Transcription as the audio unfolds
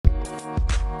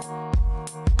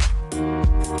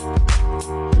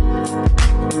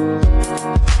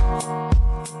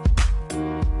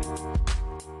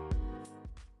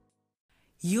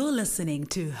listening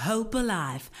to Hope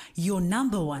Alive, your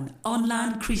number one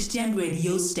online Christian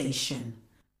radio station.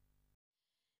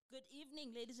 Good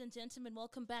evening, ladies and gentlemen.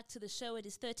 Welcome back to the show. It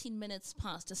is 13 minutes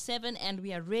past 7, and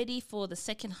we are ready for the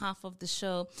second half of the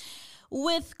show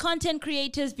with content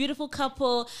creators, beautiful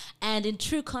couple, and in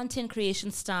true content creation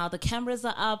style. The cameras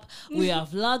are up, we are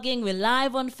vlogging, we're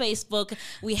live on Facebook.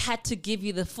 We had to give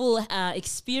you the full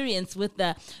experience with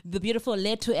the beautiful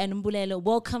Letu and Mbulelo.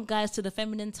 Welcome, guys, to the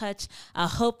Feminine Touch. I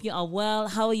hope you are well.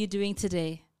 How are you doing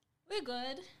today? We're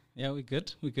good. Yeah, we're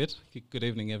good. We're good. Good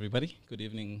evening, everybody. Good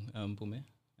evening, Bume.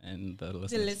 And the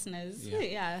listeners.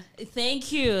 Yeah.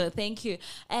 Thank you.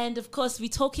 And of course, we're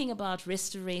talking about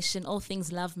restoration, all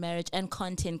things love, marriage, and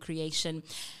content creation.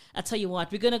 I tell you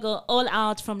what, we're going to go all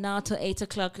out from now till 8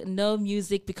 o'clock. No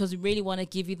music, because we really want to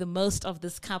give you the most of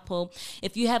this couple.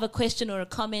 If you have a question or a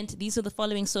comment, these are the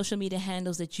following social media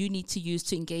handles that you need to use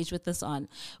to engage with us on.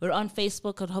 We're on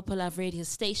Facebook on Hope Alive Radio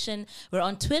Station. We're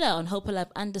on Twitter on Hope Alive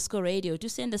 _radio. Do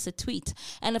send us a tweet.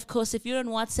 And of course, if you're on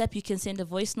WhatsApp, you can send a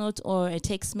voice note or a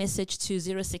text message to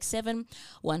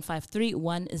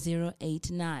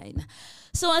 067-153-1089.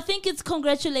 So I think it's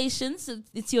congratulations.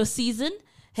 It's your season.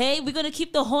 Hey, we're going to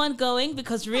keep the horn going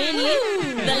because really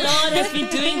the Lord has been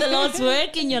doing the Lord's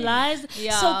work in your lives.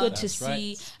 Yeah, so good to that's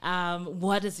see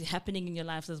what is happening in your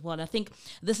lives as well. I think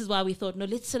this is why we thought, no,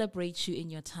 let's celebrate you in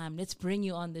your time. Let's bring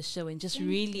you on the show and just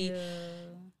really,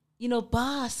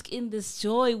 bask in this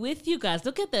joy with you guys.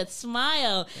 Look at that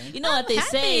smile. You know what they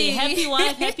say, happy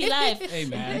wife, happy life. Hey,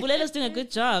 man. Bulela's doing a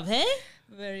good job, hey?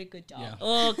 Very good job. Yeah.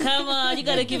 Oh, come on. You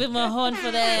got to give him a horn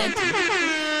for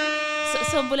that.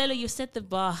 So Mbulelo, you set the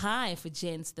bar high for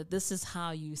gents, that this is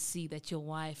how you see that your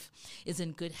wife is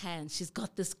in good hands. She's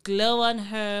got this glow on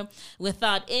her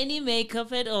without any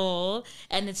makeup at all.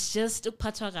 And it's just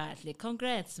upatwagatle.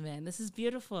 Congrats, man. This is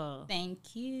beautiful.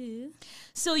 Thank you.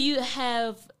 So you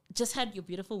have just had your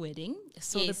beautiful wedding.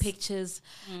 Saw Yes. the pictures.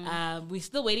 We're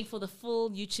still waiting for the full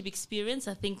YouTube experience.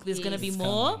 I think there's going to be Yes.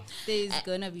 more. There's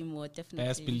gonna be more, Best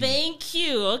definitely. believe. Thank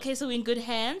you. Okay, so we're in good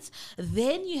hands.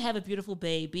 Then you have a beautiful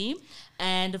baby.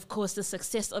 And of course, the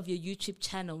success of your YouTube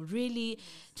channel. Really,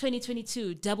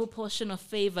 2022, double portion of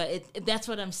favor. That's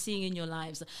what I'm seeing in your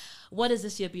lives. What has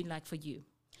this year been like for you?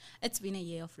 It's been a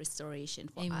year of restoration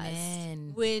for Amen.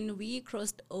 us. When we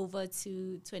crossed over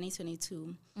to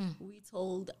 2022, we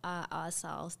told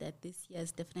ourselves that this year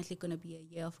is definitely going to be a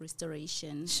year of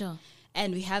restoration. Sure.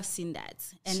 And we have seen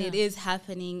that. And Sure. it is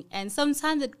happening. And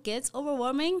sometimes it gets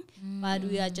overwhelming, but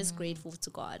we are just grateful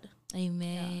to God.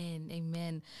 Amen.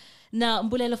 Amen. Now,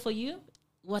 Mbulelo, for you,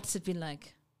 what's it been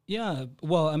like? Yeah,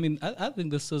 well, I mean, I think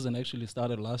this season actually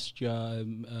started last year,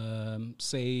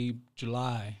 say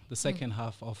July, the second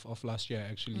half of last year,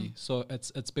 actually. So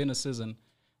it's been a season.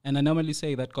 And I normally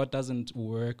say that God doesn't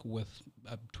work with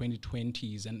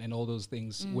 2020s and all those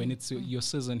things. When it's your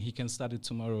season, he can start it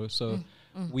tomorrow. So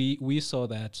we saw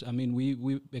that. I mean,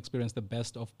 we experienced the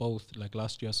best of both like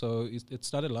last year. So it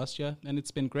started last year and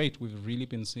it's been great. We've really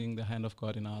been seeing the hand of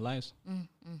God in our lives.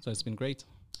 So it's been great.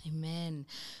 Amen.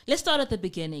 Let's start at the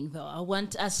beginning, though. I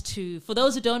want us to, for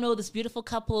those who don't know this beautiful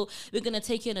couple, we're going to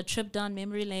take you on a trip down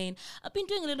memory lane. I've been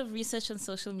doing a little research on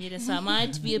social media, so I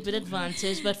might be a bit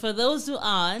advantaged. But for those who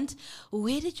aren't,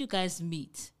 where did you guys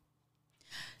meet?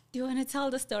 Do you want to tell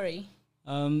the story?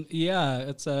 Yeah,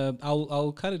 it's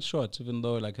I'll cut it short, even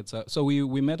though like it's so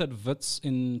we met at Wits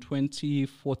in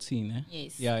 2014.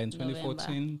 Yes. Yeah, in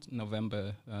 2014,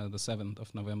 November, the 7th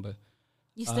of November.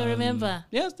 You still remember?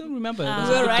 Yeah, I still remember. We It was a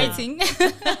were good day. writing.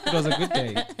 It was a good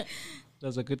day. It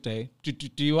was a good day.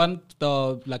 Do you want the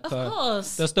Of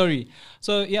course. the story?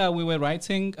 So yeah, we were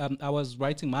writing. I was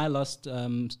writing my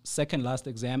second last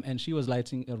exam, and she was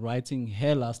writing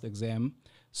her last exam.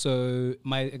 So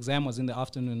my exam was in the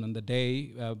afternoon on the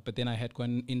day, but then I had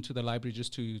gone into the library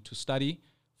just to study.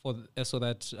 So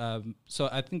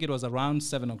I think it was around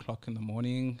 7 o'clock in the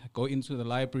morning. I go into the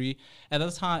library. At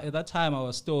that time, I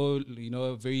was still,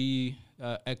 very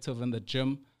active in the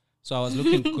gym. So I was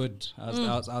looking good. I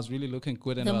was really looking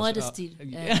good. And The I was, modesty,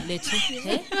 Letu.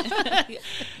 Hey?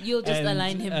 You'll just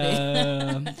align him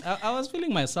there. I was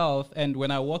feeling myself. And when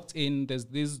I walked in, there's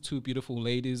these two beautiful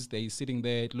ladies. They sitting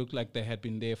there. It looked like they had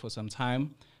been there for some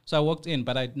time. So I walked in,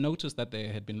 but I noticed that they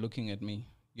had been looking at me.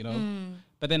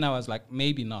 But then I was like,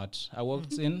 maybe not. I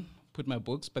walked in, put my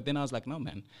books, but then I was like, no,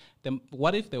 man. Then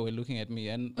what if they were looking at me?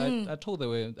 And I thought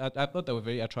they were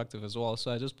very attractive as well. So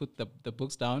I just put the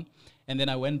books down, and then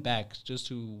I went back just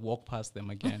to walk past them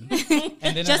again.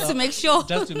 And then Just to make sure.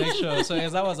 Just to make sure. So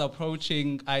as I was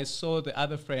approaching, I saw the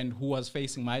other friend who was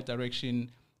facing my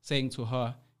direction saying to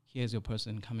her, here's your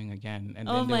person coming again. And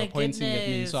Oh then they my were pointing at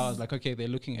me. So I goodness. was like, okay, they're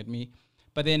looking at me.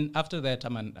 But then after that,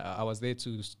 I was there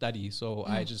to study, so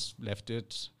I just left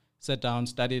it, sat down,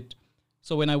 studied.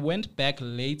 So when I went back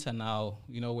later now,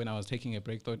 when I was taking a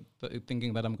break,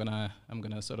 thinking that I'm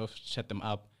gonna sort of shut them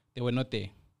up, they were not there.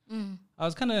 I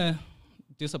was kind of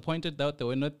disappointed that they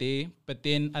were not there. But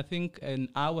then I think an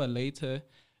hour later,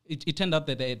 it turned out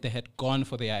that they had gone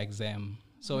for their exam.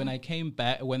 So when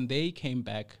they came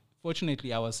back,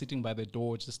 fortunately I was sitting by the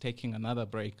door just taking another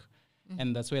break.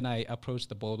 And that's when I approached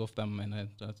the both of them and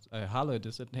I hollered. I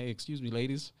said, "Hey, excuse me,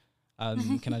 ladies.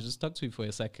 Can I just talk to you for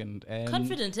a second?" And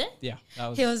Confident, eh? Yeah.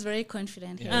 He was very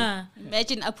confident. Yeah.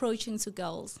 Imagine approaching two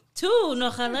girls. Two, no,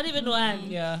 not even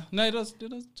one. Yeah. No, it was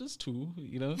just two,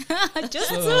 Just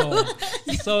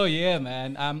So yeah,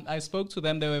 man. I spoke to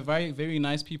them. They were very, very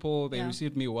nice people. They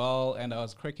received me well, and I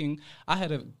was cracking. I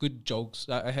had good jokes.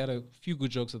 I had a few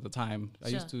good jokes at the time. I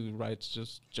used to write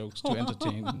just jokes to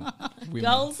entertain women.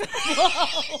 Girls.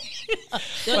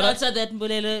 Don't answer that,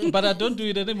 Mbulelo. But I don't do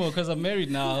it anymore because I'm married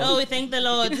now. Oh, we thank the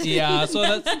Lord. Yeah, so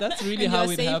that's really And how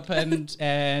you're it safe. happened.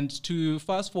 And to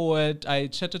fast forward, I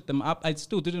chatted them up. I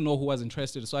still didn't know who was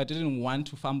interested, so I didn't want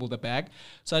to fumble the bag.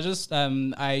 So I just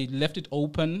I left it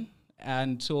open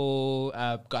until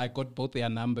I got both their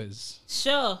numbers.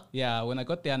 Sure. Yeah, when I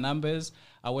got their numbers,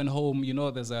 I went home.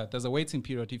 There's a waiting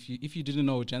period. If you didn't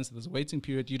know, Jens, there's a waiting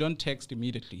period. You don't text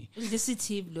immediately.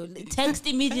 Text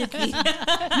immediately.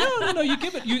 No. You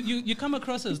give it. You come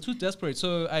across as too desperate.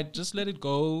 So I just let it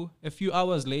go. A few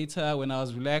hours later, when I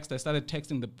was relaxed, I started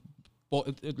texting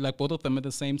both of them at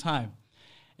the same time.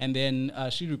 And then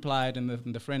she replied, and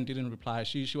the friend didn't reply.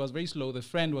 She was very slow. The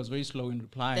friend was very slow in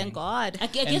replying. Thank God. I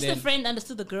guess the friend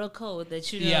understood the girl code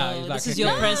that exactly. this is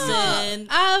your person.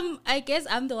 I guess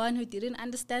I'm the one who didn't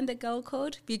understand the girl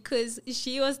code because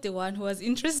she was the one who was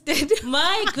interested.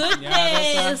 My goodness.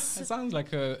 Yeah, that sounds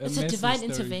like It's a messy divine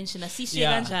story. intervention. I see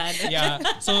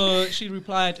Yeah. So she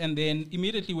replied, and then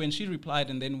immediately when she replied,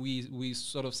 and then we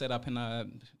sort of set up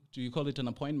do you call it an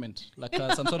appointment? Like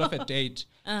some sort of a date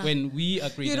when we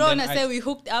agreed. You don't want to say we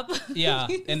hooked up. Yeah,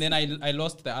 and then I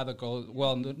lost the other girl.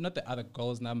 Well, not the other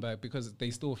girl's number because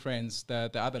they still friends. The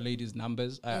other lady's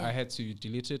numbers. I had to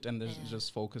delete it and then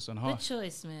just focus on her. Good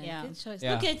choice, man. Yeah. Good choice.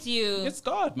 Yeah. Look at you. It's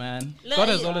God, man. God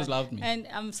has always loved me. And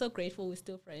I'm so grateful we're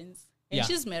still friends. And Yeah.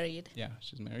 she's married. Yeah,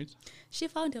 she's married. She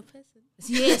found her person.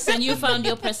 Yes, and you found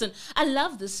your person. I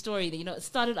love this story. It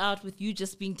started out with you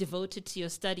just being devoted to your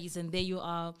studies, and there you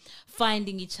are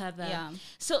finding each other. Yeah.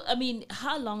 So,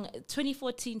 how long,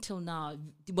 2014 till now,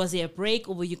 was there a break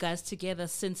or were you guys together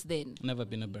since then? Never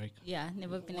been a break. Yeah,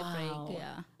 never been a Wow. break.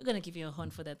 Yeah. We're going to give you a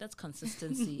horn for that. That's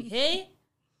consistency. Hey?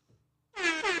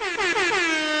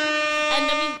 And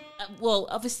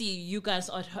obviously you guys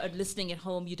are listening at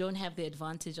home. You don't have the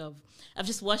advantage of, I've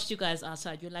just watched you guys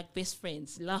outside. You're like best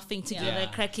friends, laughing together,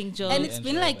 Yeah. cracking jokes. And it's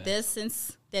been enjoy like that. this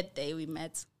since that day we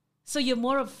met. So you're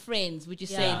more of friends, would you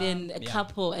say, Yeah. than a Yeah.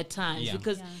 couple at times? Yeah.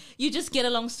 Because Yeah. you just get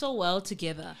along so well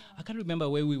together. I can't remember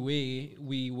where we were.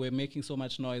 We were making so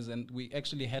much noise, and we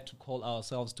actually had to call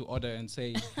ourselves to order and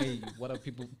say, "Hey, what are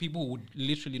people?" People would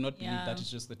literally not believe Yeah. that it's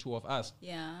just the two of us.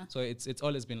 Yeah. So it's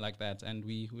always been like that, and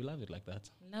we love it like that.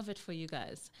 Love it for you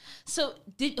guys. So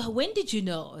when did you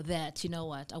know that, you know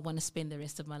what, I want to spend the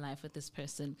rest of my life with this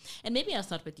person? And maybe I'll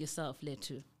start with yourself,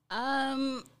 Letu.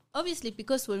 Obviously,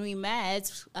 because when we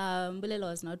met, Bulelo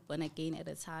was not born again at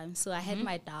the time, so I had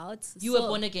my doubts. You So were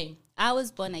born again. I was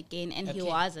born again, and he Okay.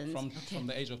 wasn't. From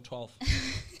the age of 12.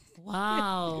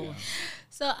 Wow.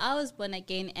 So I was born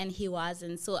again, and he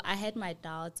wasn't. So I had my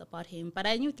doubts about him, but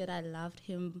I knew that I loved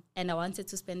him, and I wanted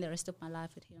to spend the rest of my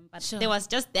life with him. But Sure. there was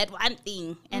just that one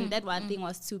thing, and that one thing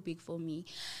was too big for me.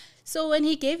 So when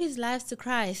he gave his life to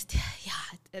Christ,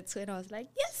 yeah, that's when I was like,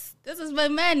 yes, this is my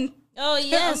man. Oh,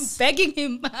 yes. I'm begging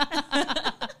him.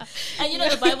 And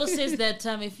the Bible says that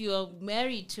if you are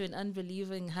married to an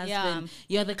unbelieving husband,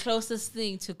 you're the closest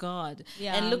thing to God.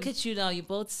 Yeah. And look at you now. You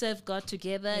both serve God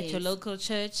together at your Yes. local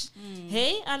church.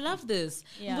 Hey, I love this.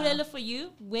 Yeah. Mbulelo, for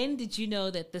you, when did you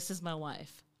know that this is my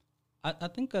wife? I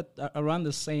think around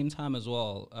the same time as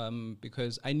well,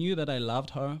 because I knew that I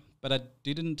loved her, but I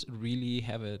didn't really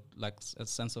have a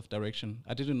sense of direction.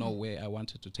 I didn't know where I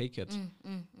wanted to take it,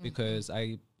 because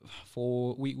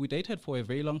we dated for a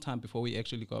very long time before we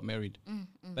actually got married.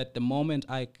 But the moment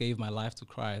I gave my life to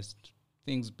Christ,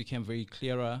 things became very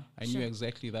clearer. I knew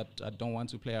exactly that I don't want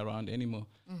to play around anymore,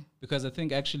 because I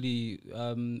think actually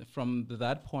from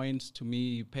that point to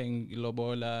me paying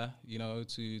ilobola,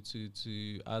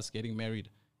 to us getting married,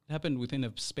 it happened within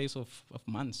a space of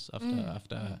months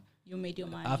after You made your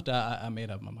mind. after I made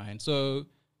up my mind. So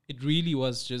it really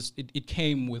was just it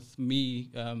came with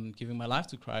me giving my life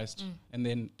to Christ, and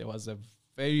then there was a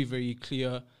very, very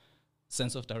clear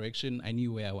sense of direction. I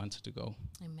knew where I wanted to go.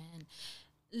 Amen.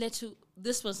 Letu,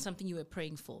 this was something you were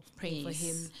praying for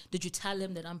him. Did you tell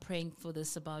him that I'm praying for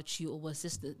this about you, or was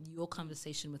this your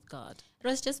conversation with God? It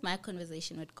was just my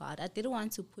conversation with God. I didn't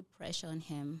want to put pressure on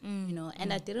him,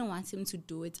 and I didn't want him to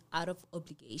do it out of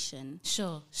obligation.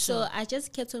 Sure. So I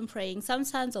just kept on praying.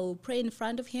 Sometimes I will pray in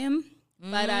front of him,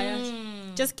 but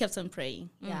I just kept on praying.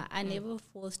 I never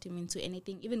forced him into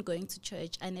anything, even going to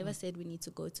church. I never said we need to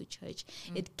go to church.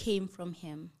 It came from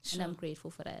him, and I'm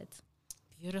grateful for that.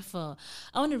 Beautiful.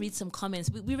 I want to read some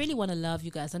comments. We really want to love you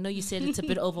guys. I know you said it's a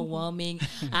bit overwhelming.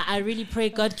 I really pray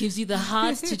God gives you the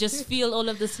heart to just feel all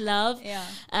of this love.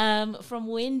 From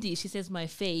Wendy, she says, my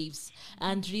faves.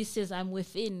 Andres says, I'm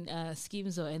within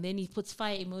Skimzo. And then he puts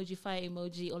fire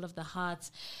emoji, all of the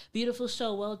hearts. Beautiful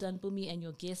show. Well done, Bumi, and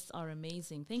your guests are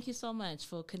amazing. Thank you so much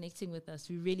for connecting with us.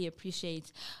 We really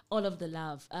appreciate all of the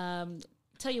love.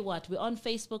 Tell you what, we're on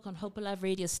Facebook on Hope Alive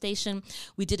Radio Station.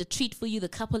 We did a treat for you. The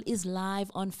couple is live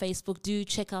on Facebook. Do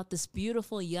check out this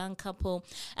beautiful young couple.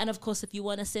 And of course, if you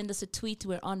want to send us a tweet,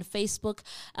 we're on Facebook.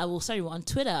 We're on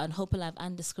Twitter on Hope Alive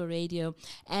 _radio.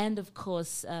 And of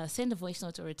course, send a voice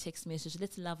note or a text message.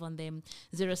 Let's love on them.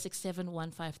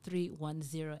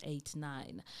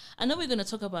 067-153-1089. I know we're going to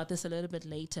talk about this a little bit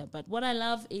later, but what I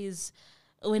love is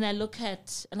when I look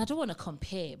at, and I don't want to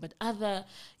compare, but other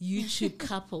YouTube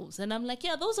couples, and I'm like,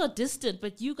 yeah, those are distant,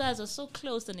 but you guys are so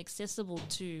close and accessible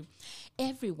to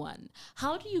everyone.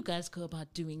 How do you guys go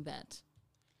about doing that?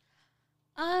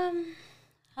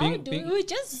 We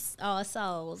just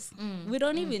ourselves. We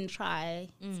don't even try.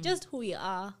 It's just who we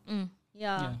are.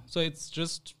 Yeah. So it's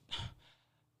just,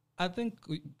 I think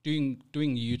doing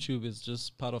YouTube is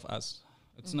just part of us.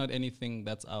 It's not anything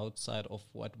that's outside of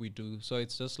what we do. So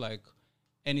it's just like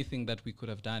anything that we could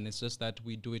have done. It's just that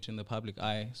we do it in the public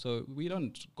eye. So we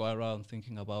don't go around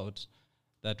thinking about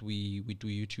that we do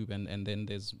YouTube and then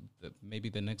there's maybe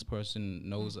the next person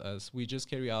knows us. We just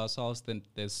carry ourselves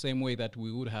the same way that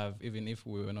we would have even if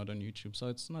we were not on YouTube. So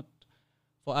it's not,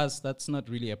 for us, that's not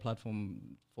really a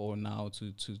platform for now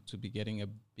to be getting a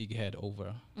big head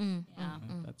over.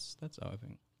 That's our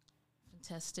thing.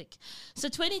 Fantastic. So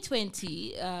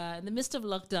 2020, in the midst of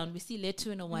lockdown, we see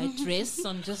Letu in a white dress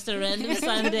on just a random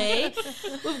Sunday.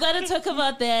 We've got to talk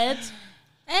about that.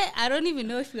 I don't even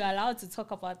know if we're allowed to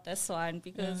talk about this one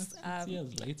because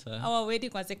years later, our wedding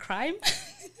was a crime.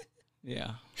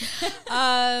 Yeah.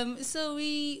 So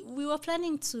we were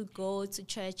planning to go to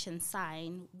church and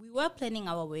sign. We were planning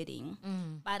our wedding,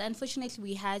 but unfortunately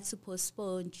we had to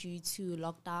postpone due to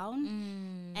lockdown.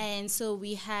 And so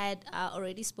we had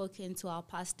already spoken to our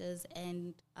pastors,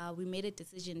 and we made a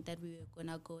decision that we were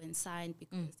gonna go and sign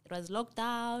because it was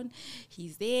lockdown.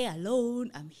 He's there alone.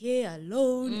 I'm here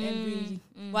alone, and we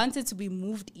wanted to be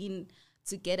moved in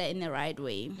together in the right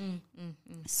way.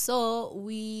 So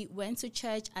we went to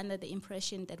church under the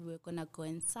impression that we were going to go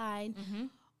and sign,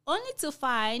 only to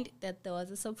find that there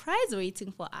was a surprise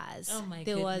waiting for us. Oh my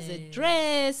there goodness. was a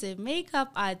dress, a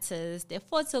makeup artist, a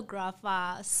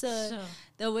photographer. So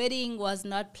the wedding was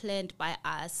not planned by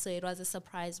us, so it was a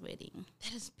surprise wedding.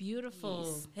 That is beautiful.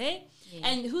 Yes. Hey? Yeah.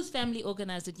 And whose family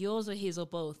organized it? Yours or his or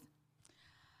both?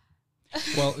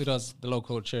 Well, it was the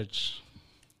local church.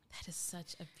 That is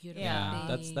such a beautiful Yeah.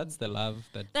 thing. That's the love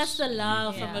That's the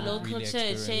love Yeah. from a local Really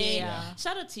church. experienced, Hey, yeah.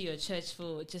 shout out to your church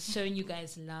for just showing you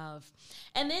guys love.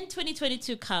 And then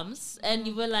 2022 comes, and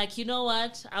you were like, you know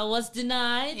what? I was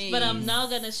denied, but I'm now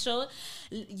gonna show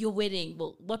your wedding.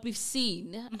 Well, what we've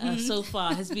seen so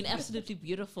far has been absolutely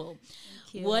beautiful.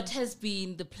 you. What has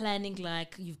been the planning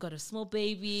like? You've got a small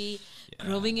baby,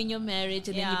 growing in your marriage,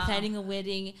 and then you're Yeah. planning a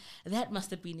wedding. That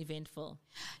must have been eventful.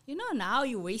 You know, now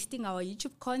you're wasting our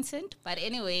YouTube content. But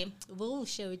anyway, we'll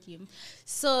share with you.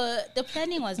 So the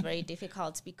planning was very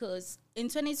difficult because in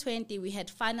 2020, we had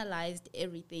finalized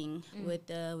everything with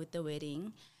the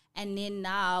wedding. And then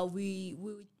now we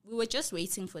were just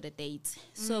waiting for the date.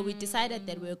 So we decided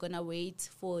that we were going to wait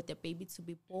for the baby to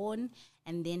be born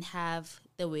and then have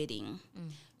the wedding.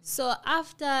 So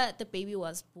after the baby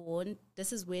was born,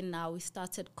 this is when now we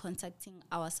started contacting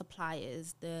our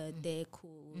suppliers, the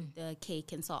decor, the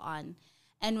cake and so on.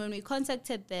 And when we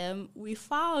contacted them, we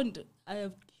found a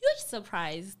huge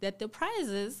surprise that the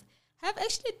prices have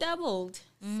actually doubled.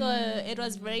 So it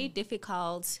was very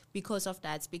difficult because of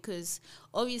that, because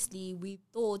obviously we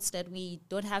thought that we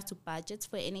don't have to budget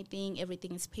for anything,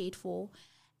 everything is paid for.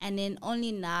 And then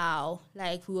only now,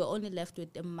 like we were only left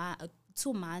with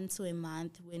 2 months or a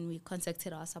month when we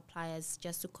contacted our suppliers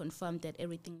just to confirm that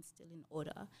everything is still in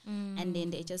order. And then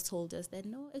they just told us that,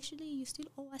 no, actually, you still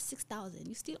owe us 6,000.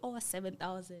 You still owe us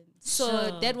 7,000. So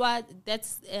Sure. that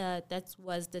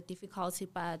was the difficulty.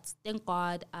 But thank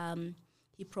God,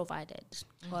 He provided.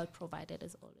 God provided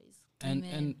as always.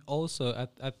 And also,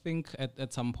 I think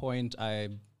at some point I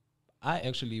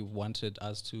actually wanted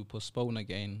us to postpone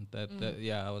again.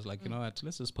 I was like, you know what,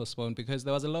 let's just postpone, because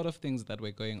there was a lot of things that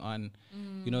were going on,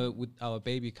 you know, with our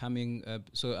baby coming.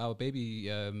 So our baby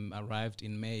arrived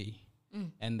in May,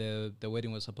 and the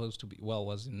wedding was supposed to be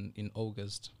was in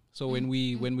August. So when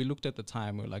we looked at the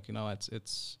time, we were like, you know,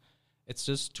 it's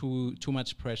just too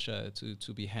much pressure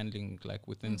to be handling like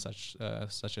within such a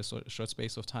short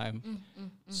space of time.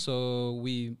 So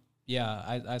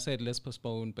I said let's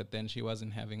postpone, but then she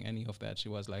wasn't having any of that. She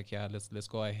was like, yeah, let's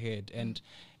go ahead. And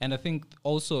I think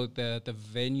also the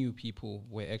venue people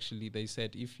were actually, they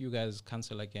said, if you guys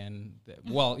cancel again,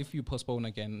 if you postpone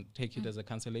again, take it as a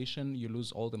cancellation, you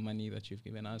lose all the money that you've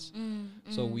given us.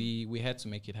 So we had to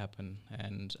make it happen,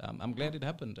 and I'm glad it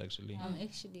happened actually. I'm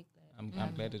actually glad.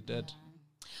 I'm glad it did.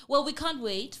 Well, we can't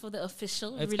wait for the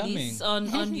official It's release on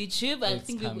YouTube. I It's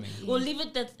think coming. we'll leave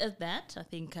it at that. I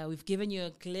think we've given you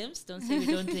a glimpse. Don't say we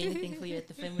don't do anything for you at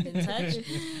the Feminine Touch.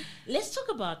 Let's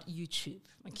talk about YouTube.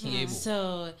 Okay,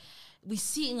 so we're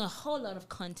seeing a whole lot of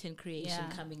content creation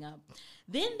coming up.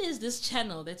 Then there's this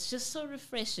channel that's just so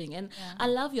refreshing. And I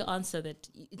love your answer that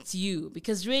it's you.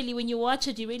 Because really, when you watch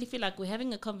it, you really feel like we're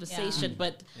having a conversation,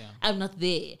 but I'm not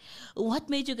there. What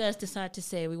made you guys decide to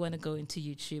say we want to go into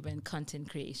YouTube and content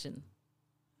creation?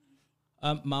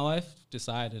 My wife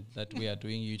decided that we are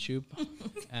doing YouTube,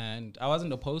 and I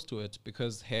wasn't opposed to it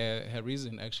because her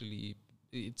reason actually,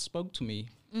 it spoke to me.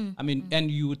 I mean,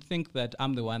 and you would think that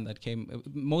I'm the one that came.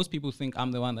 Most people think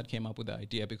I'm the one that came up with the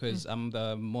idea because I'm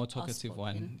the more talkative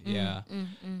one.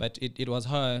 But it was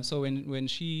her. So when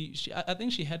she I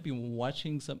think she had been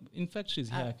watching some. In fact, she's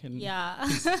here.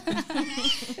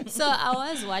 So I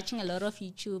was watching a lot of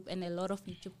YouTube and a lot of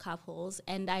YouTube couples,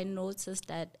 and I noticed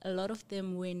that a lot of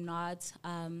them were not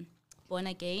born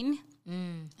again.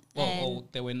 Well,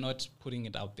 they were not putting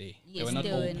it out there. They were not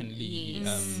openly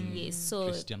So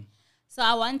Christian. So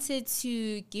I wanted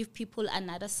to give people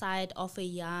another side of a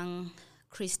young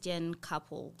Christian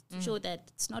couple to show that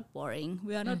it's not boring.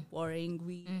 We are not boring.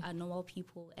 We are normal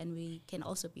people, and we can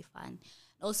also be fun.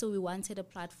 Also, we wanted a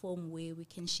platform where we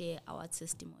can share our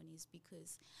testimonies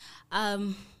because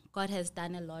God has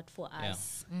done a lot for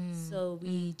us. So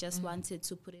we just wanted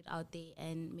to put it out there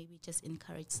and maybe just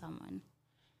encourage someone.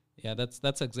 Yeah,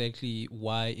 that's exactly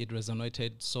why it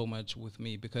resonated so much with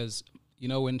me, because you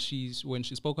know, when she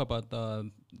spoke about the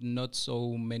not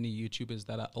so many YouTubers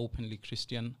that are openly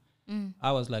Christian,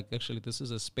 I was like, actually, this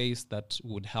is a space that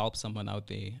would help someone out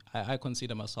there. I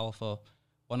consider myself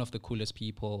one of the coolest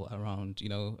people around, you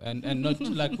know, and not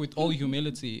like with all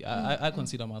humility, I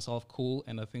consider myself cool,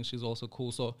 and I think she's also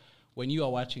cool. So when you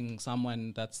are watching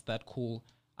someone that's that cool,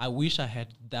 I wish I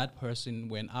had that person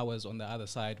when I was on the other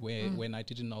side, when I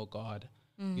didn't know God.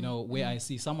 You know, where I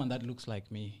see someone that looks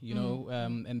like me, you know,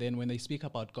 and then when they speak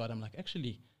about God, I'm like,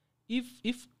 actually,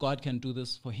 if God can do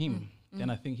this for him,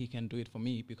 then I think he can do it for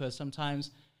me. Because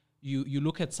sometimes you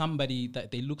look at somebody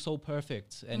that they look so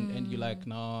perfect, and you're like,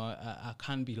 no, I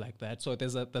can't be like that. So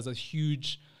there's a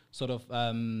huge sort of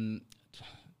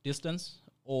distance,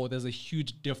 or there's a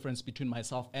huge difference between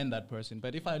myself and that person.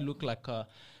 But if I look like a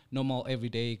normal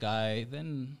everyday guy,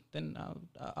 then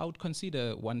I would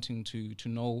consider wanting to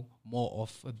know more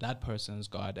of that person's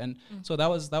God. And so that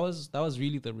was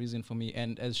really the reason for me.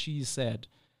 And as she said,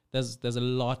 there's a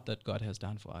lot that God has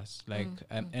done for us, like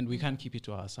and we can't keep it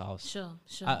to ourselves. Sure.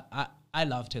 I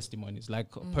love testimonies. Like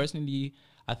personally,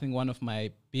 I think one of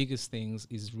my biggest things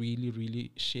is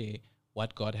really share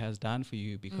what God has done for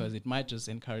you, because it might just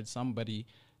encourage somebody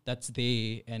that's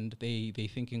there and they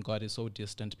thinking God is so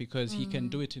distant, because he can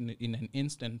do it in an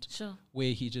instant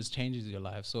where he just changes your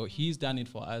life. So he's done it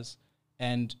for us,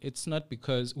 and it's not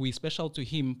because we're special to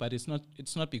him, but it's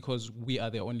not because we are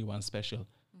the only ones special.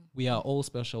 We are all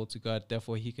special to God,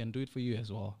 therefore he can do it for you as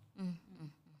well.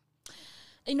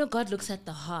 You know, God looks at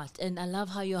the heart, and I love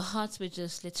how your hearts were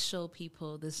just, let's show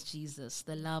people this Jesus,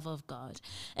 the love of God.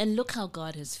 And look how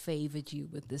God has favored you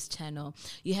with this channel.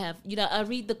 You have, you know, I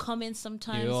read the comments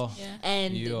sometimes,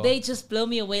 and they just blow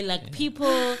me away. Like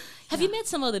people, Have you met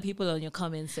some of the people on your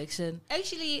comment section?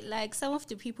 Actually, like some of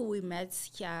the people we met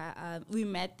here, we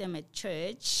met them at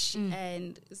church,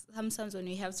 and sometimes when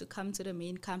we have to come to the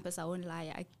main campus, I won't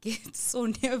lie, I get so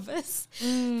nervous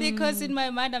because in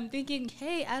my mind I'm thinking,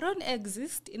 hey, I don't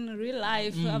exist in real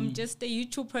life. I'm just a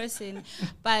YouTube person.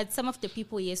 But some of the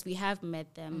people, yes, we have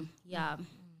met them. Yeah,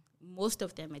 most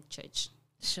of them at church.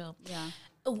 Sure. Yeah.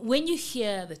 When you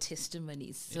hear the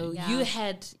testimonies, so Yeah. you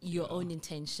had your own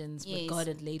intentions, what Yes. God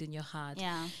had laid in your heart.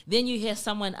 Yeah. Then you hear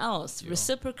someone else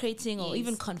reciprocating or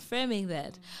even Yes. confirming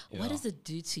that. What Yeah. does it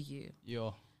do to you?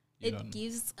 You It don't-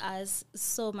 gives us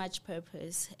so much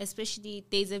purpose, especially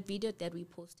there's a video that we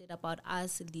posted about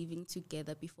us living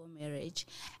together before marriage.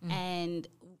 And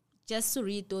just to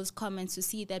read those comments, to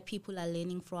see that people are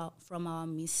learning from our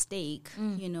mistake,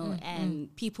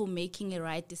 and people making a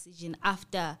right decision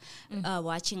after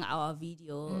watching our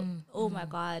video. Oh my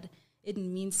God, it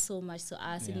means so much to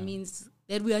us. It Yeah. means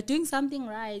that we are doing something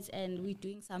right and we're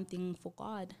doing something for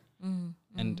God.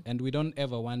 And we don't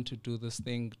ever want to do this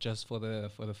thing just for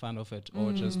the fun of it,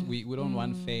 or just we don't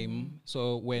want fame.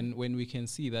 So when we can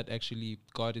see that actually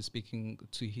God is speaking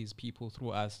to His people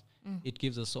through us, it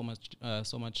gives us so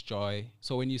much joy.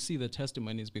 So when you see the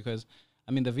testimonies, because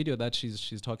I mean the video that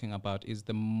she's talking about is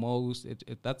the most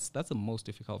that's the most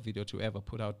difficult video to ever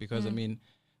put out, because I mean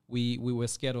we were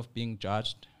scared of being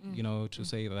judged, to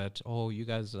say that, oh, you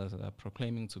guys are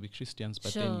proclaiming to be Christians,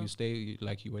 but then Sure. you stay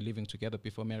like you were living together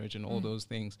before marriage and all those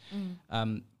things.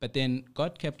 But then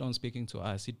God kept on speaking to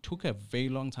us. It took a very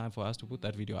long time for us to put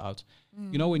that video out.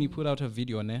 You know, when you put out a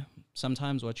video,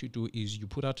 sometimes what you do is you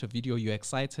put out a video, you're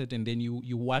excited, and then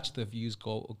you watch the views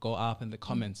go up in the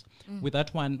comments. With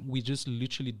that one, we just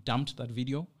literally dumped that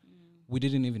video. We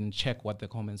didn't even check what the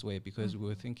comments were, because we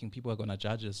were thinking people are going to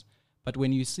judge us. But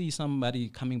when you see somebody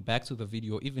coming back to the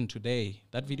video, even today,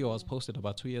 that video was posted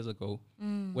about 2 years ago.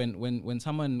 When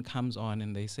someone comes on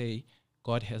and they say,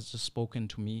 God has just spoken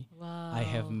to me, I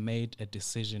have made a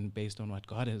decision based on what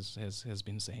God has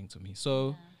been saying to me.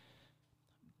 So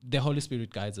the Holy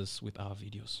Spirit guides us with our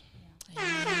videos.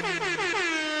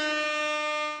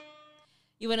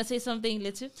 You want to say something,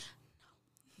 Litu?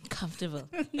 Comfortable.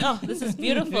 Oh, this is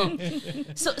beautiful.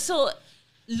 So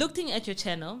looking at your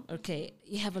channel, okay,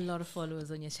 you have a lot of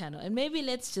followers on your channel, and maybe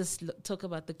let's just talk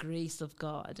about the grace of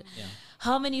God. Yeah.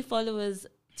 How many followers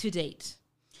to date?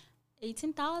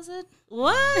 18,000?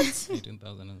 What?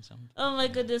 18,000 and something. Oh my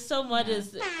goodness, so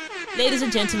modest. Ladies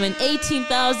and gentlemen,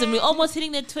 18,000. We're almost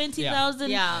hitting the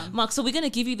 20,000 Yeah. mark. So we're going to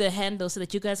give you the handle so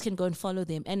that you guys can go and follow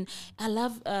them. And I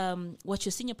love what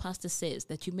your senior pastor says,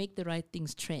 that you make the right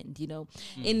things trend.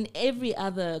 In every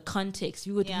other context,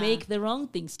 you would Yeah. make the wrong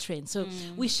things trend. So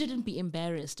we shouldn't be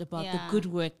embarrassed about the Yeah. good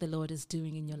work the Lord is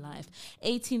doing in your life.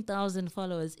 18,000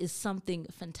 followers is something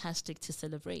fantastic to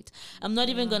celebrate. I'm not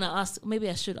even going to ask, maybe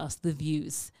I should ask the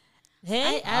views.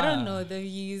 Hey, I don't know the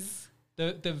views.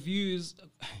 The views,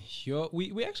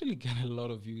 we actually get a lot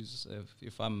of views.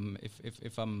 If I'm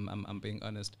being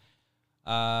honest,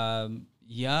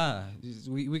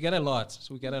 we get a lot.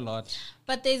 So we get a lot.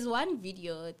 But there's one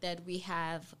video that we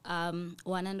have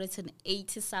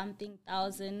 180 something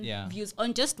thousand Yeah. views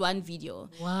on just one video.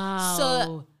 wow.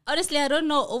 So honestly, I don't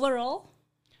know overall.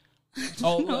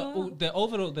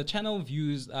 The channel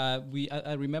views. I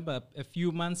remember a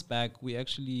few months back we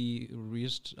actually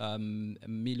reached 1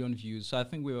 million views. So I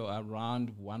think we were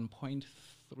around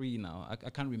 1.3 now. I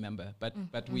can't remember, but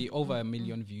we over 1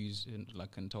 million views in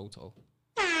total.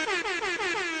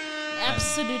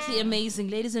 Absolutely amazing.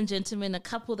 Ladies and gentlemen, a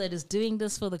couple that is doing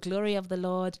this for the glory of the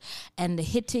Lord and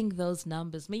hitting those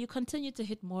numbers. May you continue to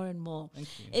hit more and more. Thank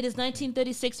you. It is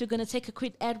 1936. We're going to take a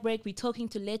quick ad break. We're talking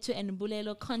to Letu and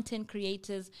Mbulelo, content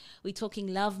creators. We're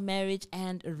talking love, marriage,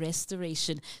 and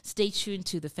restoration. Stay tuned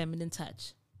to The Feminine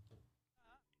Touch.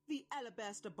 The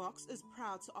Alabaster Box is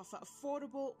proud to offer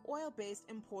affordable, oil-based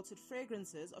imported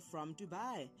fragrances from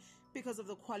Dubai. Because of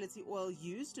the quality oil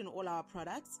used in all our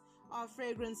products, our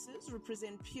fragrances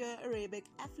represent pure Arabic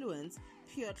affluence,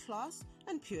 pure class,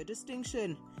 and pure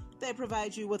distinction. They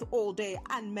provide you with all-day,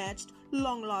 unmatched,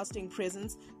 long-lasting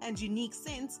presence and unique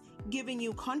scents, giving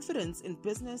you confidence in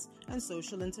business and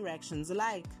social interactions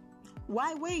alike.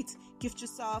 Why wait? Gift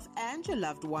yourself and your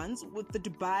loved ones with the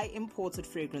Dubai imported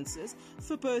fragrances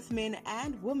for both men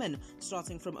and women,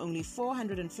 starting from only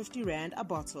 450 Rand a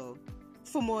bottle.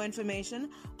 For more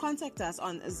information, contact us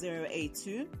on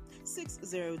 082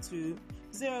 602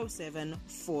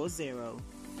 0740.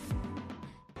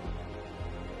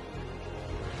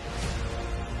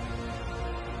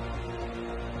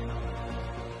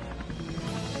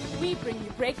 We bring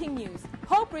you breaking news.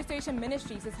 Hope Restoration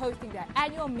Ministries is hosting their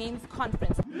annual men's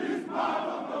conference. This part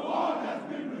of the wall has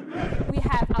been rebuilt. We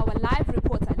have our live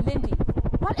reporter, Lindy.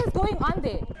 What is going on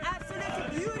there?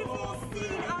 Absolutely beautiful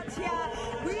scene out here.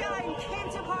 We are in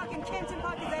Kenton Park, and Kenton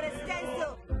Park is at a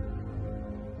standstill.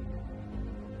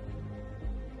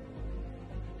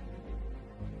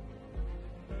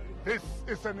 This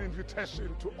is an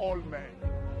invitation to all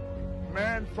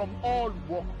men from all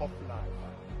walk of life.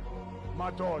 My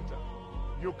daughter,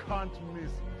 you can't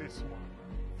miss this one.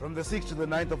 From the 6th to the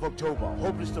 9th of October,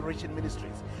 Hope Restoration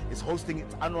Ministries is hosting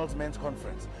its annual men's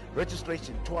conference.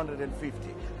 Registration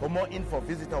 250. For more info,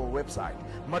 visit our website.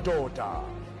 My daughter,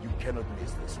 you cannot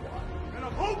miss this one. Men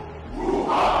of Hope!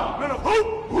 Hoo-ha! Men of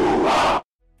Hope! Hoo-ha!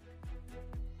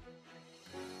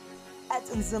 At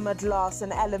Nzima Glass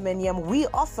and Aluminium, we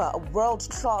offer a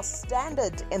world-class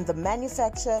standard in the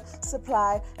manufacture,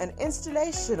 supply, and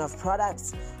installation of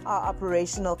products. Our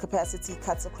operational capacity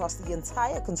cuts across the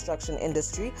entire construction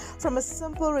industry, from a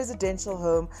simple residential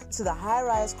home to the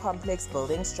high-rise complex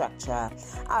building structure.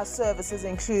 Our services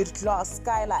include glass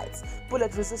skylights,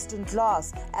 bullet-resistant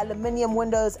glass, aluminium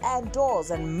windows and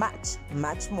doors, and much,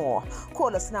 much more.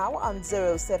 Call us now on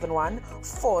 071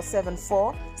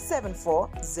 474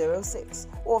 7406.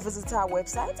 Or visit our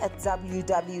website at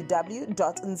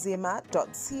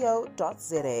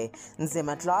www.nzima.co.za.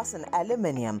 Nzima Glass and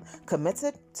Aluminium,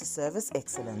 committed to service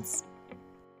excellence.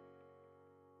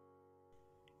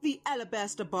 The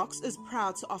Alabaster Box is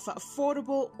proud to offer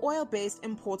affordable, oil-based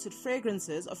imported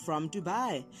fragrances from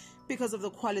Dubai. Because of the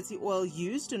quality oil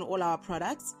used in all our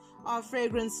products, our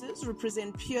fragrances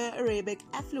represent pure Arabic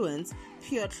affluence,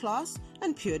 pure class,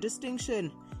 and pure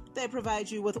distinction. They provide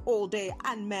you with all-day,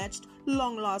 unmatched,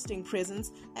 long-lasting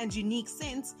presence and unique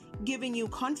scents, giving you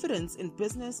confidence in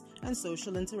business and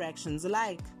social interactions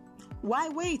alike. Why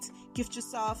wait? Gift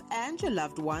yourself and your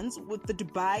loved ones with the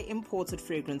Dubai imported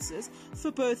fragrances for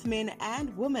both men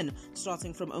and women,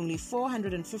 starting from only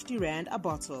 450 Rand a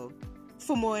bottle.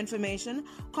 For more information,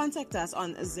 contact us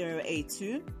on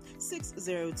 082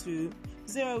 602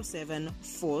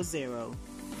 0740.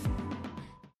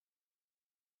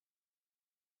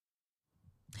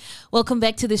 Welcome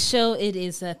back to the show. It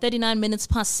is 39 minutes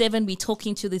past 7. We're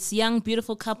talking to this young,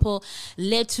 beautiful couple,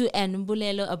 Letu and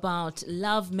Mbulelo, about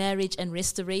love, marriage, and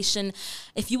restoration.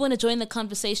 If you want to join the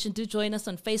conversation, do join us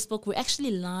on Facebook. We're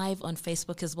actually live on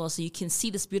Facebook as well, so you can see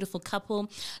this beautiful couple.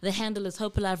 The handle is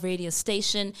Hope Alive Radio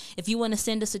Station. If you want to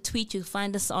send us a tweet, you can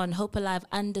find us on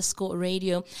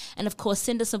HopeAlive_radio. And of course,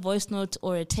 send us a voice note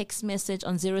or a text message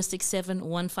on 067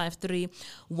 153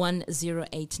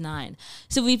 1089.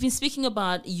 So we've been speaking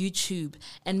about YouTube,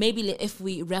 and maybe if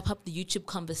we wrap up the YouTube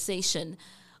conversation,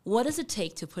 what does it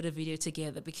take to put a video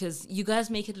together? Because you guys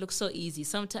make it look so easy.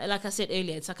 Sometimes, like I said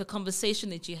earlier, it's like a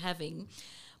conversation that you're having,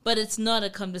 but it's not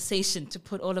a conversation to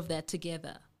put all of that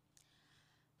together.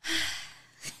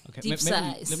 Okay, Deep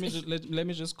sighs. Let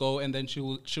me just go, and then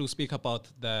she'll speak about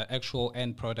the actual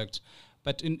end product.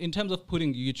 But in terms of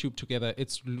putting YouTube together,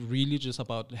 it's really just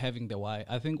about having the why.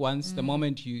 I think once the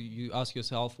moment you ask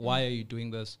yourself, why are you doing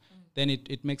this, then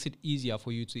it makes it easier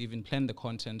for you to even plan the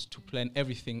content, to plan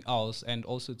everything else, and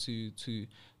also to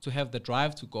have the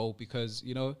drive to go. Because,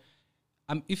 you know,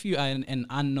 if you are an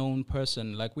unknown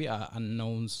person, like we are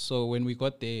unknowns, so when we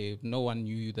got there, no one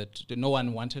knew that, no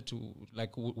one wanted to,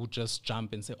 like, would just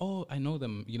jump and say, oh, I know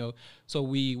them, you know. So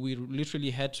we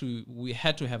literally had to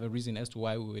have a reason as to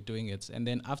why we were doing it. And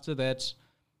then after that,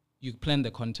 you plan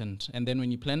the content. And then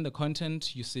when you plan the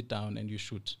content, you sit down and you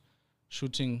shoot.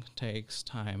 Shooting takes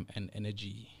time and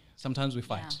energy. Sometimes we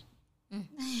fight. Yeah.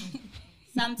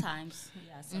 Sometimes,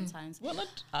 yeah, sometimes. Well,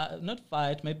 not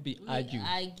fight, maybe argue.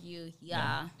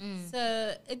 Yeah.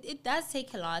 So it does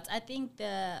take a lot. I think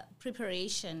the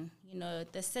preparation, you know,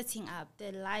 the setting up,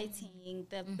 the lighting,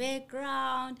 the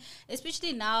background,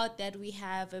 especially now that we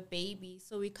have a baby,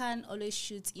 so we can't always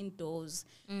shoot indoors.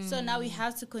 So now we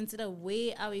have to consider,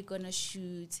 where are we going to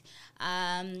shoot?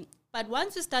 But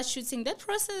once you start shooting, that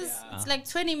process, it's like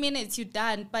 20 minutes, you're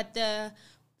done. But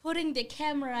putting the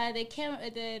camera,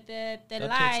 the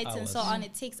lights and so on,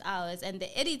 it takes hours. And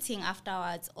the editing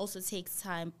afterwards also takes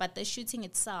time. But the shooting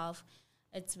itself,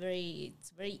 it's very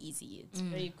easy. It's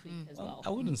very quick as well. I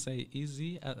wouldn't say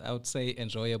easy. I would say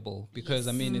enjoyable, because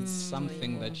I mean, it's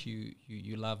something that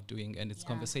you love doing, and it's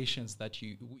conversations that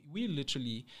we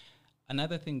literally.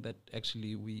 Another thing that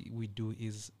actually we do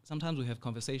is sometimes we have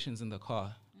conversations in the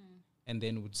car, and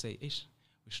then would say, "Ish,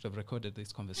 we should have recorded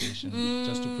this conversation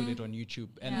just to put it on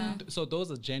YouTube." And so those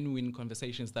are genuine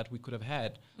conversations that we could have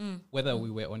had, whether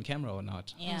we were on camera or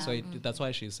not. So that's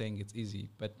why she's saying it's easy,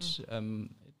 but it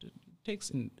takes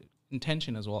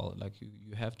intention as well. Like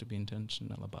you have to be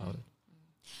intentional about it.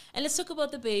 And let's talk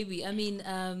about the baby. I mean,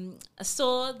 I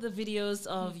saw the videos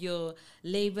of your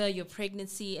labor, your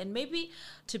pregnancy, and maybe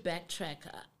to backtrack,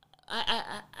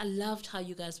 I loved how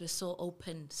you guys were so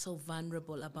open, so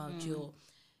vulnerable about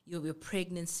your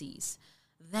pregnancies.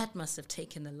 That must have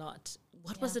taken a lot.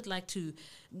 What was it like to,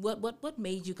 what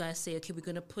made you guys say, okay, we're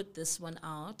going to put this one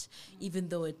out, even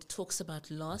though it talks about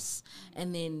loss,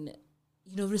 and then,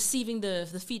 receiving the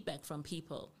feedback from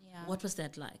people? Yeah. What was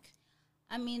that like?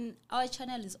 I mean, our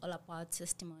channel is all about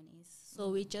testimonies.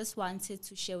 So we just wanted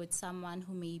to share with someone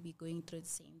who may be going through the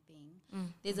same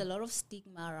thing. There's a lot of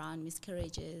stigma around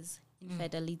miscarriages,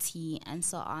 infidelity, and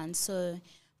so on. So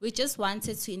we just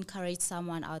wanted to encourage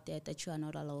someone out there that you are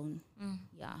not alone.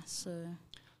 Yeah, so...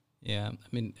 Yeah, I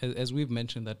mean, as we've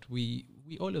mentioned, that we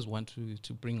always want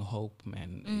to bring hope,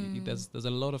 man. There's a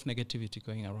lot of negativity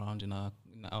going around in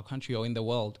our country or in the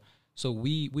world. So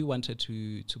we wanted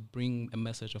to bring a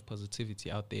message of positivity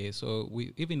out there. So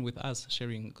we, even with us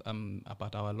sharing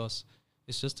about our loss,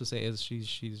 it's just to say, as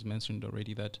she's mentioned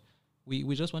already, that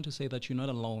we just want to say that you're not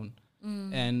alone.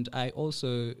 And I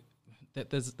also,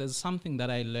 that there's something that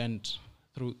I learned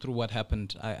through what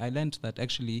happened. I learned that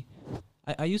actually,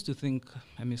 I used to think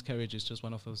a miscarriage is just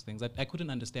one of those things that I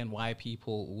couldn't understand why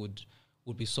people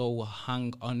would be so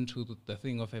hung onto the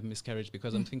thing of a miscarriage,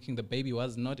 because I'm thinking the baby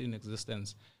was not in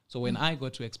existence. So when I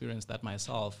got to experience that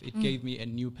myself, it gave me a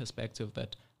new perspective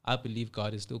that I believe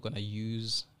God is still going to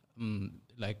use,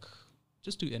 like,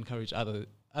 just to encourage other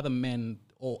men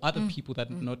or other people that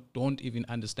don't even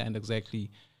understand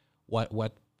exactly what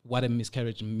a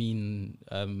miscarriage mean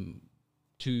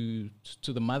to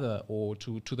the mother or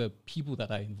to the people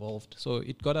that are involved. So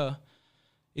it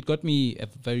got me a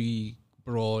very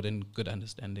broad and good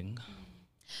understanding.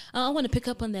 I want to pick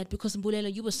up on that because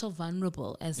Mbulela, you were so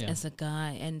vulnerable as a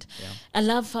guy, and I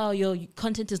love how your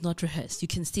content is not rehearsed. You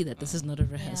can see that this is not a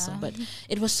rehearsal, but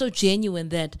it was so genuine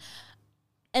that.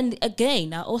 And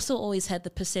again, I also always had the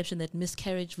perception that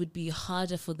miscarriage would be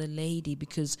harder for the lady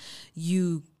because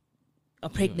you are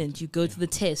pregnant, you go to the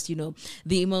test,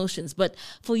 the emotions. But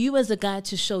for you as a guy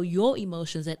to show your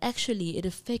emotions, that actually it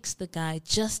affects the guy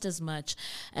just as much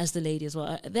as the lady as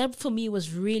well. That for me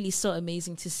was really so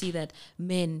amazing to see that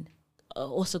men are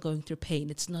also going through pain.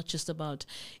 It's not just about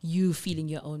you feeling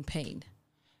your own pain.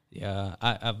 Yeah,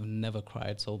 I've never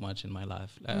cried so much in my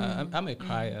life. I'm a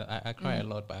crier. I cry a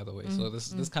lot, by the way. So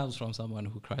this comes from someone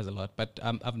who cries a lot. But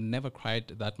I've never cried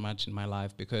that much in my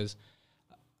life because,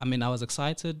 I mean, I was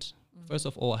excited. First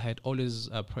of all, I had always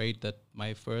prayed that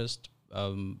my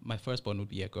firstborn would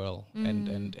be a girl,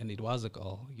 and it was a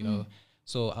girl,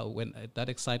 So when that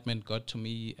excitement got to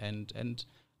me, and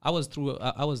I was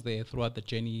there throughout the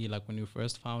journey. Like when we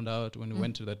first found out, when we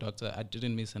went to the doctor, I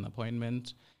didn't miss an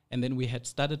appointment. And then we had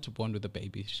started to bond with the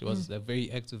baby. She was a very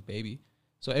active baby.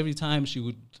 So every time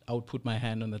I would put my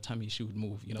hand on the tummy, she would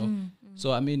move,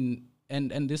 So, I mean,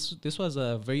 and this was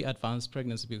a very advanced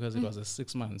pregnancy because it was a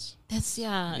 6 months. That's,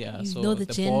 so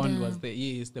the bond was there.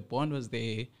 Yes, the bond was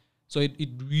there. So it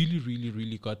really, really,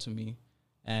 really got to me.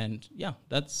 And yeah,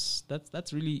 that's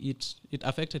really it. It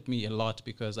affected me a lot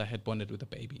because I had bonded with the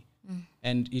baby.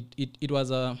 And it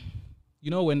was a...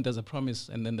 when there's a promise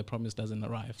and then the promise doesn't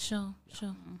arrive. Sure.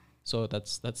 So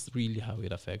that's really how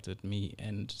it affected me,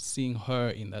 and seeing her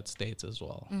in that state as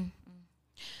well.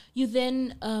 You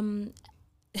then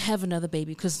have another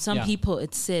baby because some people,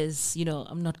 it says,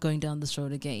 I'm not going down this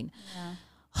road again. Yeah.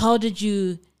 How did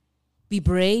you be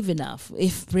brave enough,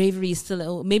 if bravery is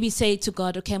still, maybe say to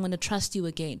God, okay, I'm going to trust you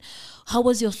again. How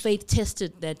was your faith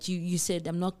tested that you said,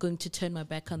 I'm not going to turn my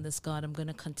back on this, God, I'm going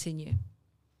to continue?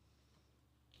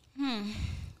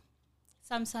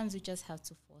 Sometimes you just have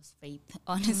to force faith,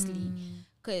 honestly,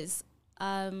 because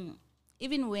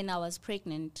even when I was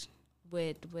pregnant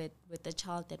with the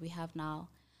child that we have now,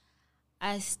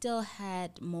 I still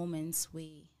had moments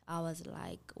where I was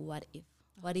like, what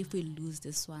if we lose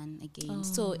this one again?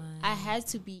 So I had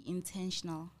to be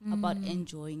intentional about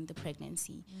enjoying the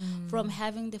pregnancy. From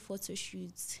having the photo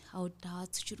shoots, I would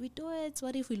doubt, should we do it?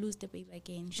 What if we lose the baby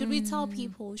again? Should we tell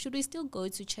people? Should we still go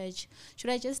to church? Should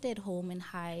I just stay at home and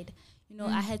hide?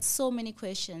 I had so many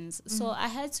questions. So I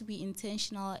had to be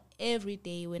intentional every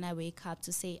day when I wake up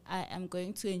to say, I am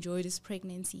going to enjoy this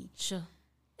pregnancy. Sure.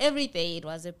 Every day it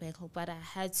was a battle, but I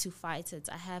had to fight it.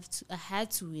 I had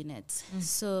to win it.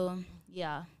 So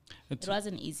yeah, it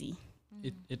wasn't easy.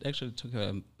 It actually took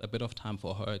a bit of time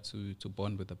for her to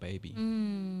bond with the baby.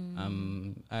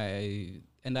 I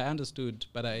understood,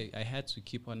 but I had to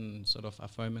keep on sort of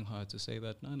affirming her to say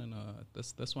that no,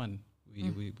 this one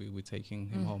we're taking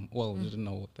him home. Well, we didn't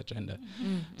know the gender.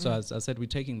 So as I said, we're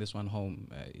taking this one home.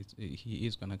 He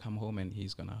is going to come home, and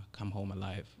he's going to come home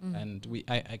alive. And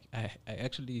I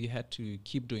actually had to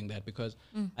keep doing that because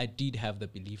I did have the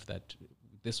belief that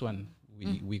this one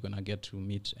we're going to get to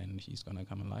meet, and he's going to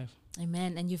come alive.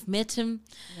 Amen. And you've met him.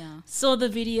 Yeah. Saw the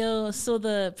video, saw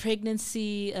the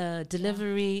pregnancy,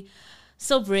 delivery.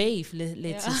 So brave,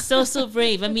 Letty. So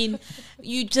brave. I mean,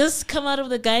 you just come out of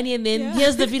the gynae and then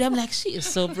here's the video. I'm like, she is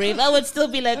so brave. I would still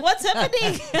be like, what's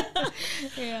happening?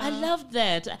 I love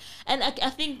that. And I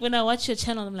think when I watch your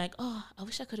channel, I'm like, oh, I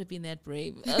wish I could have been that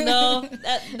brave. No,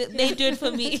 they do it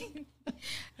for me.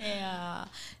 Yeah.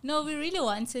 No, we really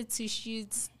wanted to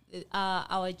shoot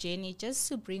our journey just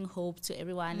to bring hope to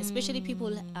everyone, especially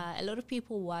people. A lot of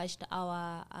people watched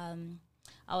our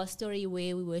story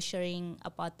where we were sharing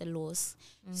about the loss.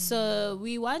 So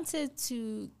we wanted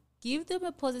to give them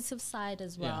a positive side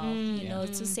as well, you know,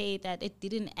 to say that it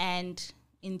didn't end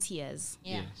in tears.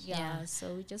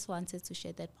 So we just wanted to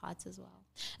share that part as well.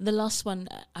 The last one,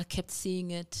 I kept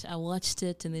seeing it. I watched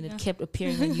it, and then it kept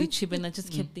appearing on YouTube, and I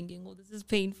just kept thinking, oh, this is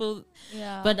painful.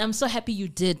 But I'm so happy you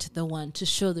did the one to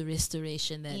show the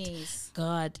restoration that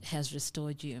God has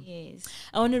restored you.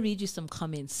 I want to read you some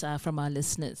comments from our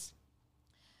listeners.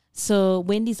 So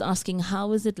Wendy's asking,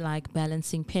 how is it like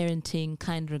balancing parenting,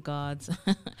 kind regards,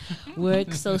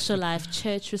 work, social life,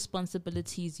 church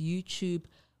responsibilities, YouTube,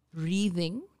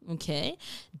 breathing,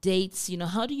 dates, you know,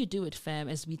 how do you do it, fam,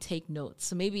 as we take notes?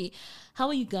 So maybe, how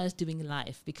are you guys doing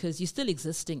life? Because you're still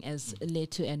existing as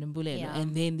Leto and Mbulelo,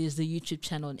 and then there's the YouTube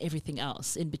channel and everything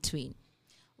else in between.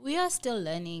 We are still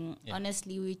learning.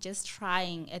 Honestly, we're just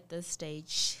trying at this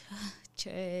stage.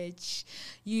 Church,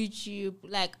 YouTube,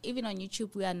 like even on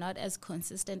YouTube, we are not as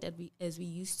consistent as we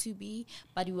used to be,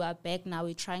 but we are back now.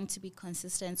 We're trying to be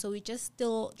consistent. So we're just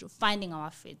still finding our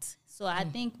fit. So I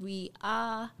think we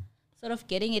are sort of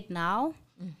getting it now,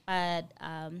 but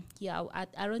I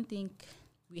don't think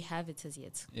we have it as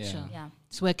yet.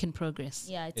 It's work in progress.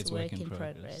 It's work in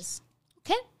progress.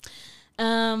 Okay.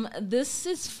 This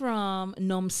is from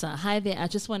Nomsa. Hi there. I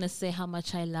just want to say how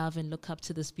much I love and look up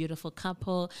to this beautiful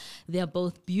couple. They are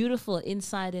both beautiful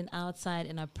inside and outside,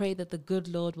 and I pray that the good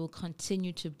Lord will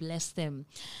continue to bless them.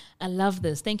 I love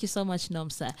this. Thank you so much,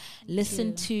 Nomsa.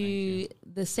 Listen to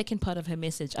the second part of her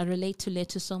message. I relate to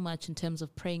Leto so much in terms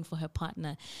of praying for her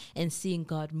partner and seeing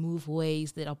God move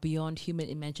ways that are beyond human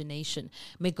imagination.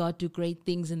 May God do great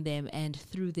things in them and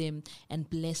through them and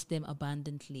bless them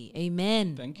abundantly.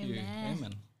 Amen. Thank you.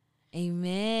 Amen.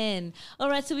 Amen.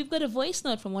 All right, so we've got a voice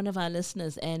note from one of our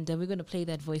listeners, and we're going to play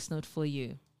that voice note for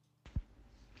you.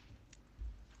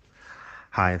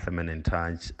 Hi, Feminine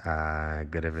Touch.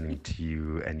 Good evening to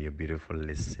you and your beautiful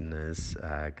listeners.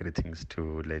 Greetings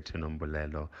to Leto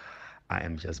Mbulelo. I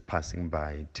am just passing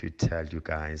by to tell you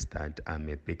guys that I'm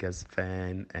a biggest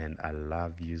fan and I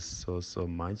love you so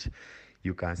much.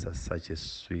 You guys are such a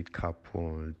sweet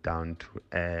couple, down to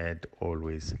earth,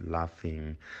 always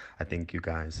laughing. I think you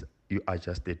are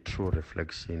just a true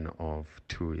reflection of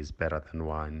two is better than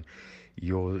one.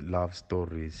 Your love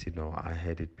stories, you know, I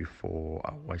heard it before.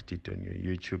 I watched it on your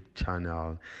YouTube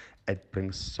channel. It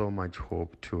brings so much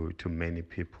hope to many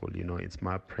people. You know, it's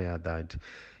my prayer that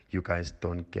you guys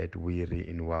don't get weary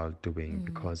in well doing,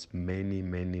 because many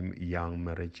young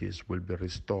marriages will be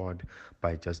restored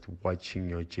by just watching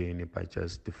your journey, by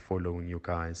just following you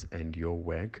guys and your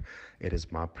work. It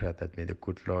is my prayer that may the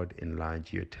good Lord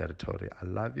enlarge your territory. I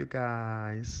love you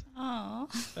guys. Oh,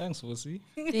 Thanks, Wusi.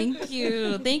 Thank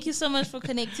you. Thank you so much for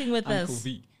connecting with Uncle us.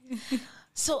 V.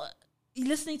 So,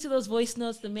 listening to those voice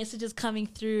notes, the messages coming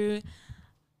through.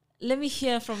 Let me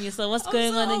hear from you. So, what's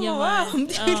going on in your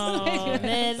mind? Oh,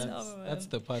 man. That's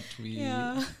the part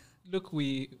look,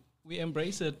 we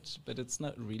embrace it, but it's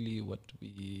not really what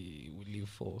we live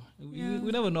for. We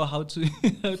never know how to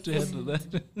handle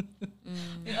that.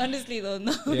 We honestly don't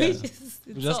know. Yeah. It's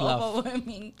We just so laugh.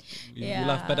 overwhelming. We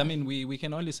laugh, but I mean, we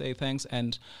can only say thanks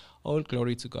and all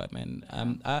glory to God, man.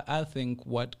 I think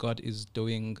what God is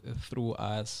doing through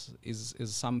us is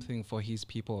something for His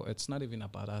people. It's not even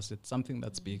about us. It's something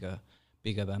that's bigger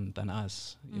than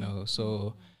us, you know.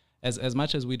 So as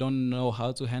much as we don't know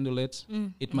how to handle it,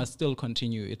 it must still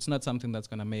continue. It's not something that's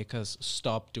going to make us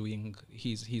stop doing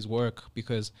his work,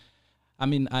 because I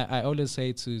mean, I always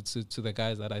say to the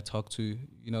guys that I talk to,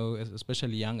 you know,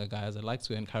 especially younger guys, I like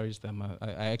to encourage them.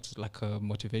 I act like a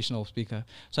motivational speaker.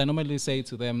 So I normally say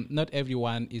to them, not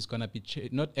everyone is going to be,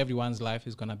 not everyone's life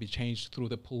is going to be changed through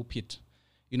the pulpit.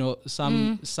 You know,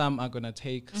 some are going to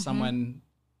take someone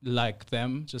like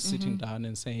them just sitting down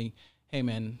and saying, hey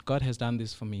man, God has done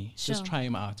this for me. Sure. Just try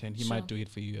Him out and He might do it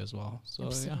for you as well. So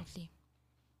absolutely.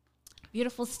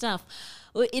 Beautiful stuff.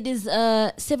 Well, it is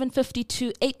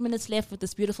 7:52, 8 minutes left with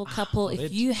this beautiful couple.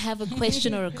 If you have a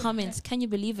question or a comment, can you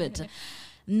believe it?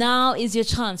 Now is your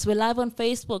chance. We're live on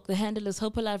Facebook. The handle is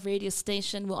Hope Alive Radio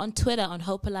Station. We're on Twitter on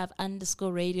Hope Alive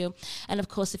 _radio. And of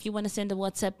course, if you want to send a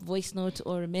WhatsApp voice note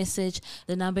or a message,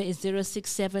 the number is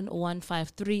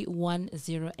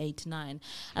 067-153-1089.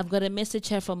 I've got a message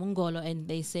here from Ungolo, and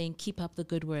they're saying, keep up the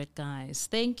good work, guys.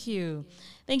 Thank you.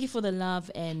 Thank you for the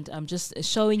love, and I'm just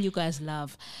showing you guys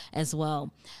love as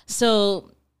well.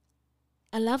 So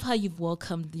I love how you've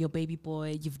welcomed your baby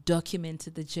boy. You've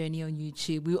documented the journey on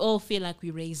YouTube. We all feel like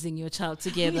we're raising your child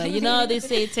together. You know, they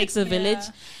say it takes a village.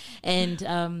 And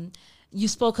you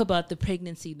spoke about the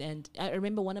pregnancy. And I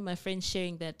remember one of my friends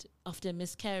sharing that after a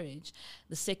miscarriage,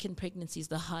 the second pregnancy is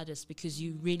the hardest because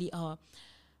you really are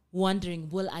wondering,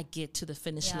 will I get to the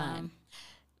finish line?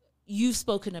 You've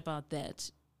spoken about that.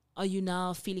 Are you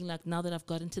now feeling like, now that I've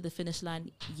gotten to the finish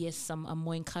line, yes, I'm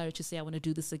more encouraged to say I want to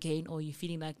do this again? Or are you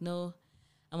feeling like, no,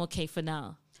 I'm okay for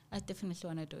now? I definitely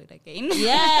want to do it again.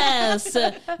 Yes.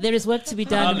 There is work to be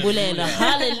done. Hallelujah.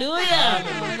 Hallelujah.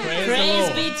 Praise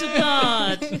be to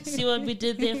God. See what we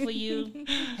did there for you?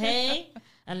 Hey?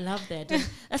 I love that. And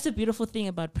that's a beautiful thing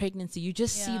about pregnancy. You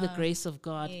just see the grace of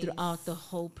God throughout the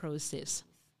whole process.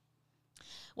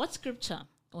 What scripture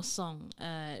or song,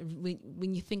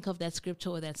 when you think of that scripture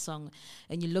or that song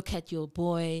and you look at your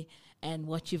boy and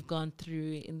what you've gone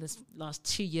through in this last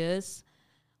 2 years,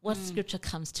 what scripture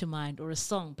comes to mind, or a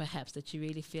song perhaps that you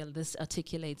really feel this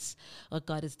articulates what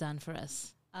God has done for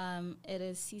us? It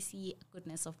is CC,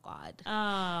 Goodness of God.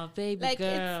 Ah, baby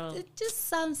girl. It just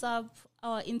sums up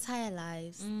our entire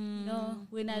lives. You know,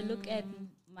 when I look at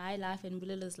my life and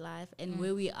Bulela's life and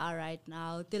where we are right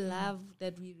now, the love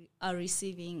that we are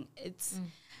receiving, it's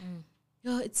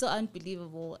it's so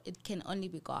unbelievable. It can only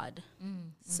be God.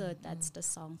 So that's the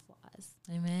song for us.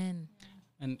 Amen.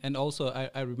 And also,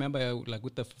 I remember, like,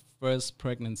 with the first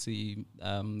pregnancy,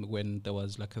 when there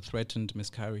was, like, a threatened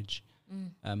miscarriage.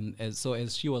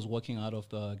 As she was walking out of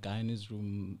the gynae's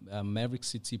room, Maverick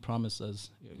City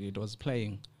Promises, it was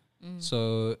playing.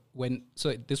 So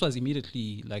this was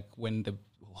immediately, like, when the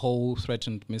whole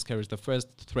threatened miscarriage, the first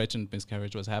threatened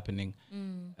miscarriage was happening.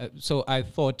 So I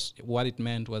thought what it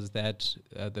meant was that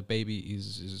the baby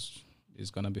is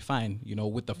going to be fine, you know,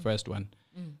 with the first one.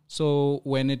 So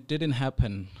when it didn't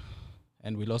happen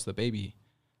and we lost the baby,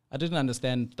 I didn't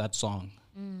understand that song.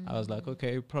 I was like,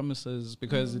 okay, promises,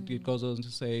 because it goes on to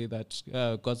say that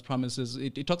God's promises,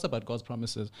 it talks about God's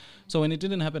promises. So when it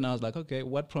didn't happen, I was like, okay,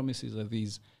 what promises are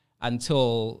these?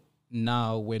 Until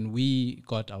now, when we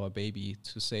got our baby,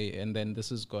 to say, and then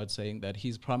this is God saying that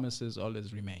his promises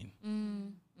always remain.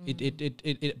 But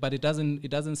it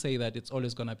doesn't say that it's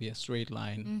always going to be a straight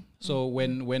line. So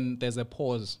when there's a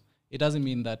pause, it doesn't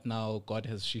mean that now God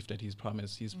has shifted his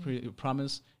promise. His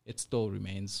promise, it still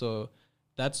remains. So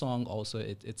that song also,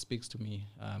 it speaks to me.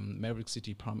 Maverick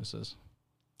City Promises.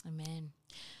 Amen.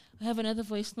 I have another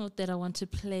voice note that I want to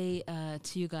play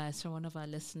to you guys from one of our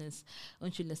listeners. I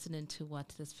want you listening to what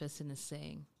this person is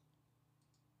saying.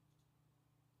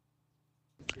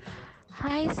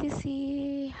 Hi,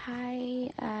 Sisi. Hi,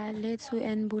 Letu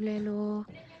and Bulelo.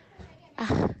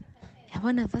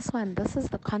 This is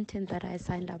the content that I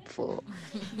signed up for.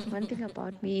 One thing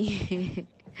about me,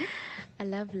 I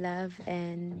love love,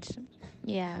 and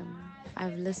yeah,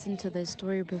 I've listened to the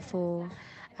story before,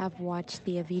 I've watched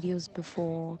their videos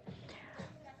before,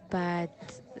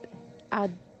 but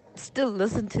I'd still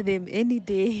listen to them any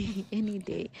day,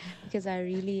 because I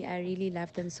really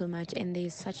love them so much, and they're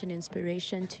such an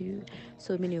inspiration to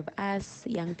so many of us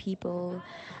young people.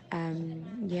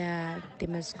 They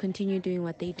must continue doing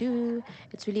what they do.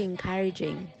 It's really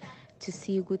encouraging to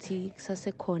see ukuthi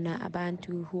sasekhona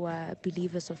abantu who are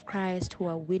believers of Christ, who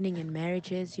are winning in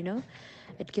marriages. You know,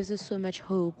 it gives us so much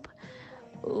hope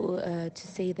to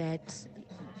say that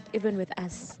even with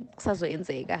us,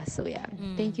 kusazoyenzeka. So yeah,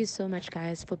 thank you so much,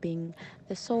 guys, for being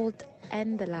the salt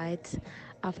and the light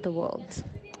of the world.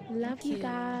 Love you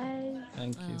guys.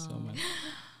 Thank you so much.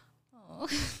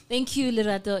 Thank you,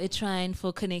 Lerato Etrine,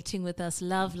 for connecting with us.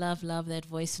 Love that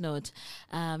voice note.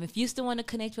 If you still want to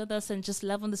connect with us and just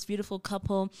love on this beautiful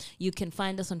couple, you can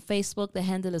find us on Facebook. The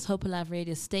handle is Hope Alive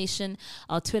Radio Station.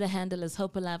 Our Twitter handle is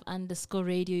Hope Alive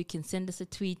 _radio. You can send us a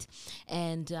tweet,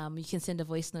 and you can send a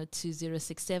voice note to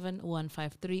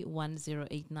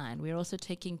 067-153-1089. We're also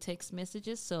taking text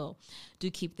messages, so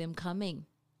do keep them coming.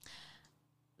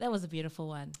 That was a beautiful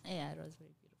one. Yeah, it was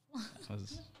very beautiful.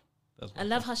 I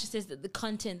love how she says that the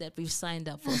content that we've signed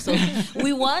up for. So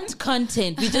we want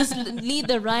content. We just need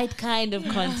the right kind of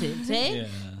content, eh? Yeah.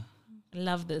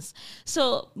 Love this.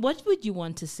 So, what would you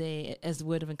want to say as a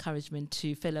word of encouragement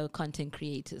to fellow content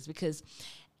creators? Because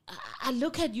I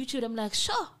look at YouTube, I'm like,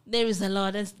 sure, there is a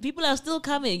lot, and people are still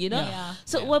coming, you know? Yeah.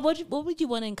 So, what would you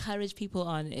want to encourage people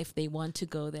on if they want to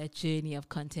go their journey of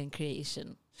content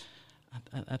creation?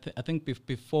 I think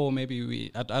before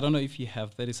maybe I don't know if you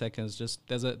have 30 seconds. Just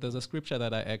there's a scripture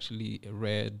that I actually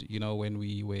read, when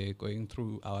we were going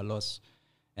through our loss,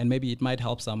 and maybe it might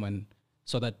help someone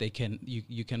so that they can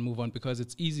you can move on, because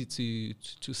it's easy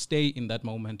to stay in that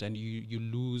moment and you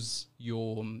lose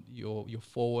your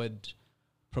forward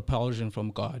propulsion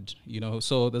from God.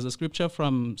 So there's a scripture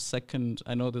from second.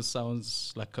 I know this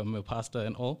sounds like I'm a pastor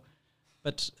and all.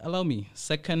 But allow me,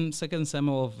 second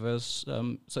Samuel verse,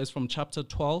 so it's from chapter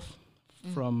 12,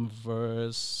 from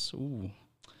verse,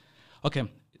 okay,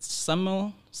 it's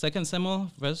 2 Samuel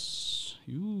verse,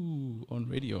 on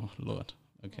radio, Lord,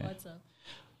 okay. What's up?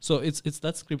 So it's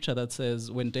that scripture that says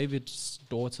when David's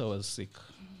daughter was sick,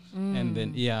 and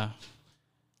then, he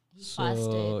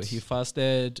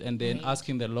fasted, and then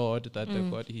asking the Lord that the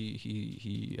God,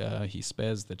 he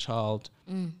spares the child,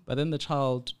 but then the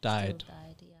child died.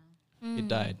 It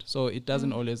died. So it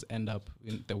doesn't always end up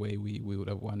in the way we would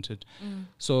have wanted.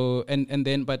 So, and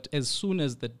then, but as soon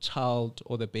as the child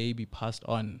or the baby passed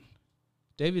on,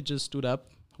 David just stood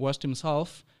up, washed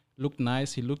himself, looked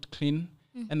nice, he looked clean.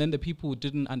 And then the people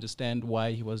didn't understand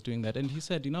why he was doing that. And he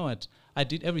said, you know what? I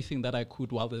did everything that I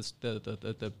could while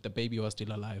the baby was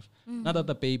still alive. Now that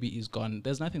the baby is gone,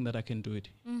 there's nothing that I can do it.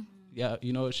 Yeah,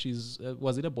 she's,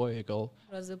 was it a boy or a girl?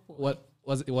 It was a boy. What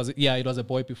was it? Yeah, it was a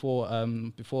boy before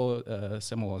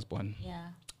Samuel was born. Yeah.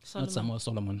 Not Samuel,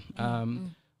 Solomon.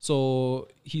 So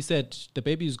he said, the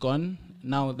baby is gone.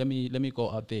 Now let me go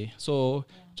out there. So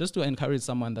just to encourage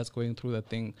someone that's going through that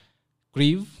thing,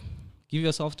 grieve. Give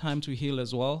yourself time to heal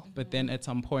as well, but then at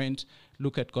some point,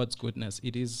 look at God's goodness.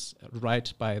 It is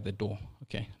right by the door.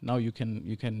 Okay, now you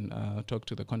can talk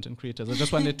to the content creators. I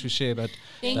just wanted to share that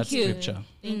scripture.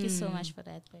 Thank you so much for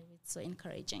that, baby. It's so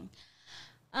encouraging.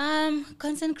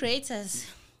 Content creators,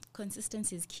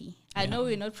 consistency is key. I know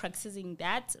we're not practicing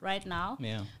that right now,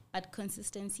 but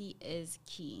consistency is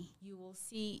key. You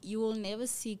will never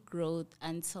see growth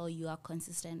until you are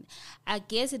consistent. I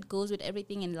guess it goes with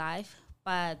everything in life.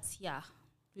 But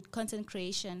with content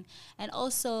creation, and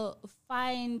also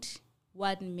find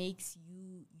what makes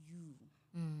you.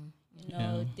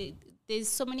 There's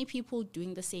so many people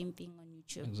doing the same thing on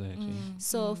YouTube. Exactly.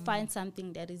 So find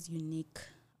something that is unique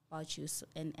about you,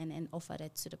 and offer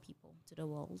that to the people, to the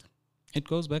world. It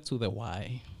goes back to the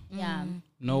why. Yeah.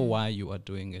 Know why you are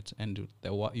doing it, and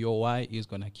your why is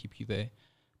gonna keep you there.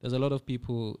 There's a lot of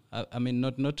people. I mean,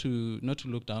 not to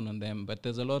look down on them, but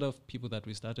there's a lot of people that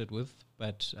we started with,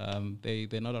 but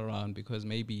they're not around because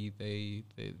maybe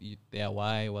their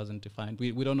why wasn't defined.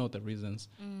 We don't know the reasons,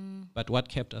 but what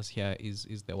kept us here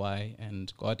is the why,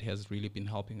 and God has really been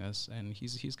helping us, and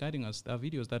He's guiding us. There are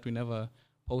videos that we never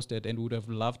posted and would have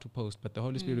loved to post, but the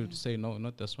Holy Spirit would say, no,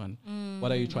 not this one.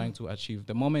 What are you trying to achieve?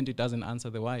 The moment it doesn't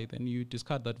answer the why, then you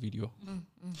discard that video.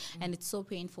 And it's so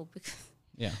painful because.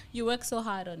 Yeah. You work so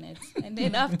hard on it. And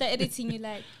then after editing, you're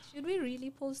like, should we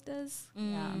really post this?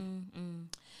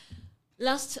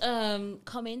 Last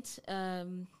comment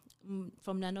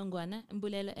from Nanongwana.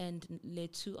 Mbulelo and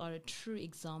Letu are a true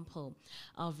example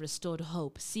of restored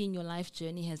hope. Seeing your life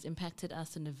journey has impacted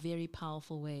us in a very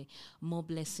powerful way. More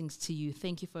blessings to you.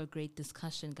 Thank you for a great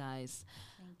discussion, guys.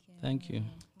 Thank you.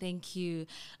 Thank you.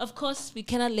 Of course, we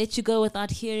cannot let you go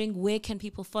without hearing where can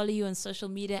people follow you on social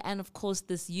media, and of course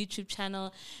this YouTube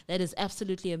channel that is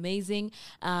absolutely amazing.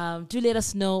 Do let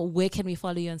us know where can we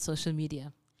follow you on social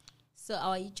media. So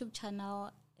our YouTube channel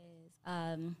is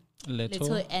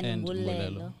Leto and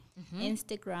Mbulelo.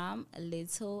 Instagram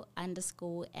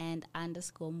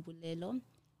Leto_and_Mbulelo.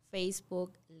 Facebook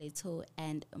Leto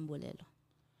and Mbulelo.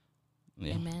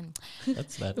 Yeah. Amen.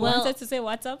 That's that. You wanted to say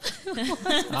what's up?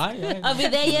 Are we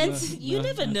there yet? You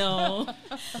never know.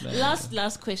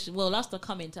 Last question. Well, last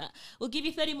comment. We'll give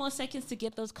you 30 more seconds to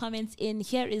get those comments in.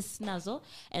 Here is Snazo,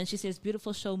 and she says,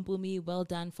 "Beautiful show, Mbumi. Well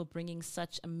done for bringing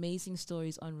such amazing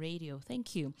stories on radio.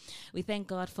 Thank you. We thank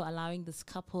God for allowing this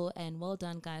couple, and well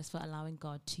done, guys, for allowing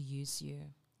God to use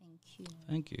you." Thank you.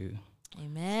 Thank you.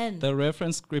 Amen. The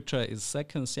reference scripture is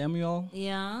 2 Samuel,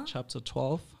 chapter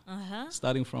 12,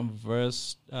 starting from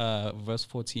verse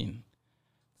 14.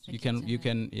 You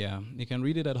can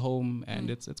read it at home, and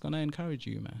it's gonna encourage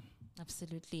you, man.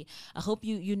 Absolutely. I hope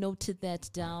you noted that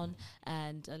down.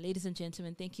 And ladies and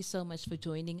gentlemen, thank you so much for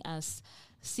joining us.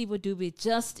 Sibo Dube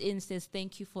just in says,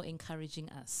 thank you for encouraging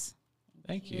us.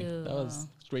 Thank you. That was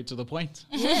straight to the point.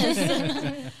 Yes.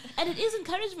 And it is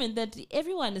encouragement that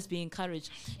everyone is being encouraged.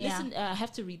 Listen, I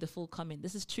have to read the full comment.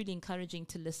 This is truly encouraging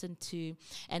to listen to,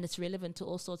 and it's relevant to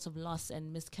all sorts of loss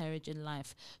and miscarriage in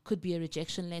life. Could be a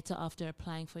rejection letter after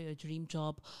applying for your dream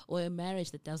job, or a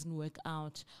marriage that doesn't work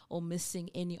out, or missing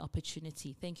any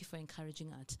opportunity. Thank you for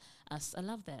encouraging us. I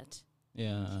love that.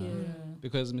 Yeah,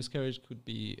 because miscarriage could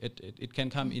be, it can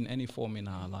come in any form in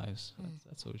our lives.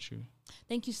 That's so true.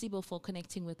 Thank you, Sibo, for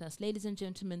connecting with us. Ladies and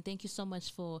gentlemen, thank you so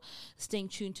much for staying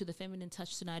tuned to The Feminine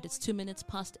Touch tonight. It's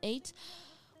 8:02.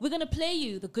 We're going to play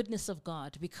you the goodness of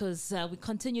God, because we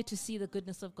continue to see the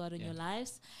goodness of God in your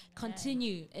lives.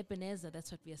 Continue, Ebenezer, that's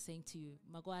what we are saying to you.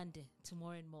 Magwande, to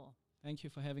more and more. Thank you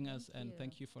for having us, and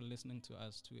thank you for listening to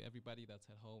us, to everybody that's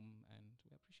at home, and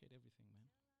we appreciate everything, man.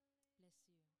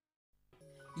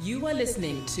 You are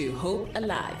listening to Hope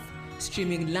Alive,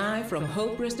 streaming live from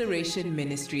Hope Restoration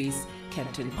Ministries,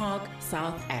 Kempton Park,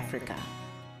 South Africa.